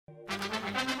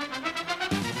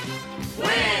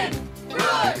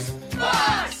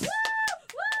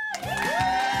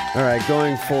All right,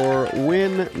 going for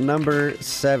win number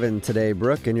 7 today,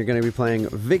 Brooke, and you're going to be playing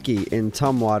Vicky in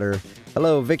Tumwater.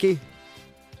 Hello, Vicky.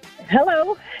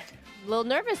 Hello. A little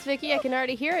nervous, Vicky. I can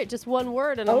already hear it. Just one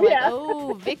word, and Oh, I'm like, yeah.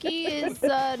 oh, Vicky is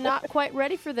not quite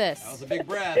ready for this. That was a big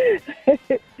breath.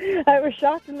 I was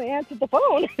shocked when they answered the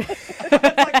phone.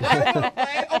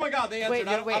 Oh my God, they answered.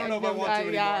 I don't know if I want to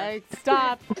anymore. Yeah,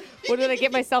 stop. What did I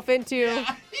get myself into?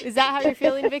 Is that how you're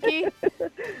feeling, Vicky?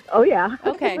 Oh, yeah.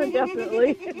 Okay.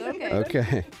 Definitely. Okay.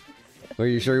 Okay. Are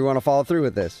you sure you want to follow through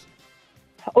with this?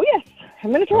 Oh, yes. I'm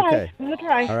going to try. Okay. I'm going to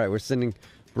try. All right, we're sending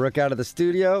Brooke out of the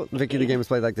studio. Vicky, the game is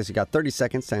played like this. You got 30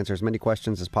 seconds to answer as many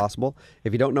questions as possible.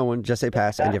 If you don't know one, just say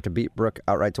pass, and you have to beat Brooke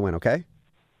outright to win, okay?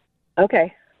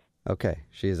 Okay. Okay.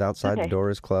 She is outside. Okay. The door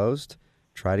is closed.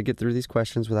 Try to get through these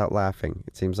questions without laughing.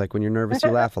 It seems like when you're nervous,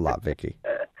 you laugh a lot, Vicky.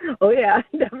 Oh, yeah,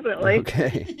 definitely.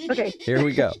 Okay. Okay. Here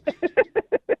we go.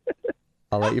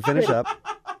 I'll let you finish up.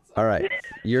 All right.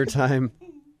 Your time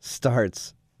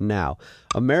starts now.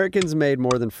 Americans made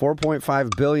more than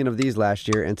 4.5 billion of these last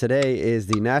year, and today is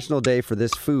the National Day for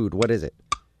this food. What is it?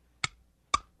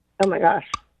 Oh, my gosh.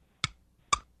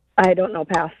 I don't know.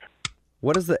 Pass.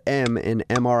 What does the M in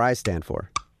MRI stand for?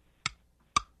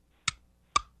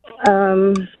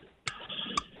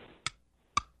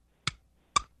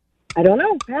 I don't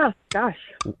know. Pass. Gosh.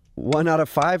 1 out of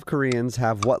 5 Koreans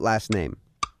have what last name?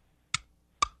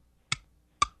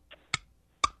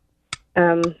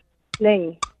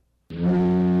 Ning.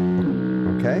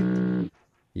 Okay.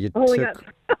 You Oh, my took God.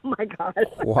 Oh, my God.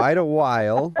 quite a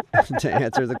while to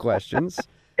answer the questions,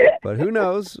 but who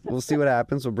knows? We'll see what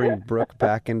happens. We'll bring Brooke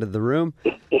back into the room.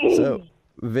 So,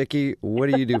 Vicky, what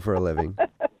do you do for a living?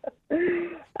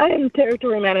 I am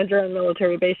territory manager on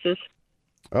military bases.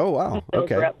 Oh, wow. Sales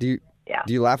Okay. rep. Do Yeah.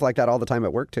 you laugh like that all the time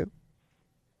at work, too?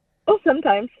 Oh,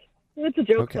 sometimes. It's a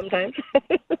joke Okay. sometimes.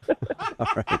 All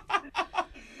right.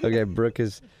 Okay, Brooke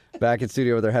is back in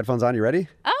studio with her headphones on. You ready?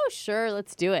 Oh, sure.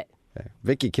 Let's do it. Okay.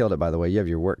 Vicky killed it, by the way. You have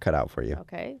your work cut out for you.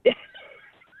 Okay.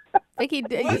 Vicky,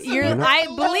 I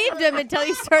believed him until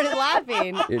you started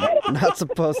laughing. You're not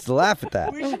supposed to laugh at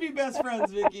that. We should be best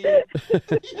friends, Vicky.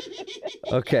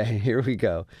 Okay, here we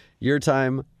go. Your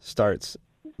time starts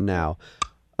now.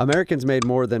 Americans made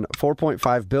more than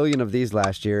 4.5 billion of these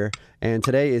last year, and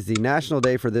today is the National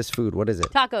Day for this food. What is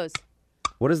it? Tacos.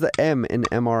 What does the M in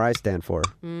MRI stand for?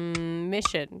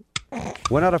 Mission.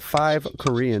 1 out of 5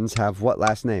 Koreans have what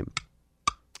last name?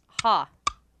 Ha.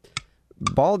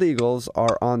 Bald eagles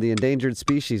are on the endangered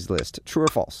species list. True or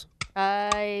false?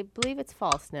 I believe it's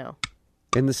false now.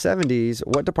 In the 70s,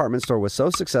 what department store was so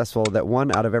successful that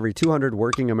 1 out of every 200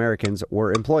 working Americans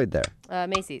were employed there?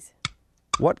 Macy's.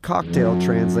 What cocktail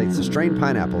translates to strained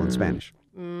pineapple in Spanish?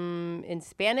 In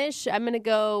Spanish, I'm going to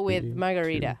go with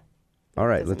margarita. All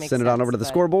right, Doesn't let's make send it on sense, over to the but-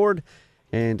 scoreboard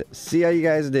and see how you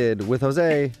guys did with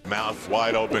Jose. Mouth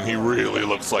wide open. He really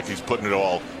looks like he's putting it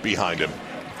all behind him.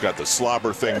 Got the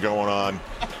slobber thing going on.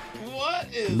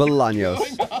 What is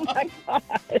Bolaños. going on?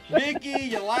 Vicky,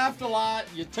 you laughed a lot,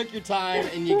 you took your time,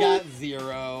 and you got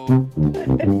 0.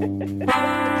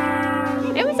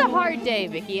 It was a hard day,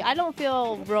 Vicky. I don't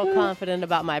feel real confident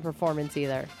about my performance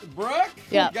either. Brooke,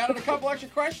 Yeah. you got a couple extra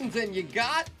questions in. You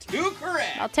got 2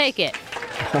 correct. I'll take it.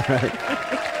 All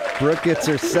right. Brooke gets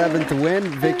her 7th win.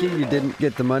 Vicky, you didn't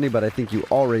get the money, but I think you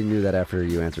already knew that after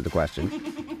you answered the question.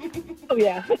 Oh,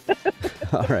 yeah.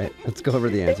 All right, let's go over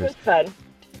the It answers. was fun.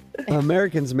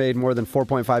 Americans made more than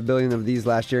 4.5 billion of these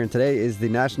last year, and today is the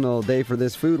National Day for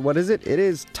this food. What is it? It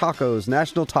is tacos,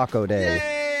 National Taco Day.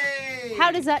 Yay! How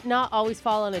does that not always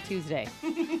fall on a Tuesday?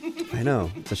 I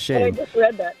know, it's a I shame. just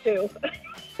read that, too.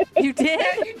 You did?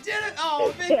 Yeah, you did it.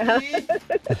 Oh,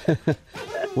 Vicky.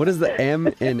 What does the M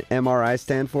in MRI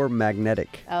stand for?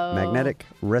 Magnetic. Oh. Magnetic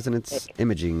resonance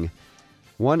imaging.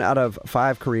 1 out of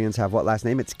 5 Koreans have what last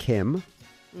name? It's Kim.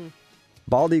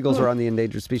 Bald eagles are on the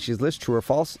endangered species list. True or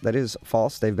false? That is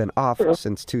false. They've been off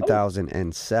since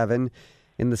 2007.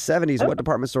 In the 70s, what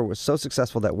department store was so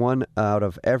successful that 1 out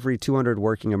of every 200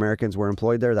 working Americans were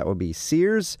employed there? That would be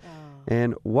Sears.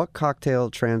 And what cocktail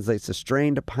translates to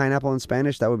strained pineapple in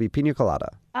Spanish? That would be pina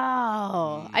colada.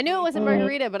 Oh, I knew it wasn't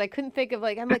margarita, but I couldn't think of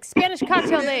I'm like Spanish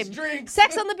cocktail name. drinks.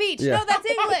 Sex on the beach. Yeah. No, that's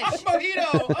English.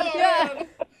 Mojito. Oh, Yeah. man.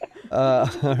 All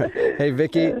right. Hey,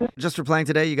 Vicky, just for playing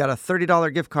today, you got a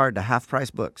 $30 gift card to Half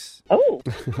Price Books. Oh,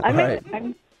 I'm All in right.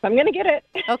 it. I'm going to get it.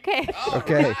 Okay.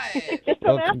 Okay. Right.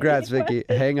 Well, congrats, Vicky.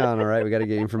 Hang on, all right? We got to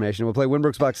get information. We'll play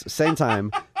Winbrooks Bucks same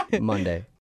time Monday.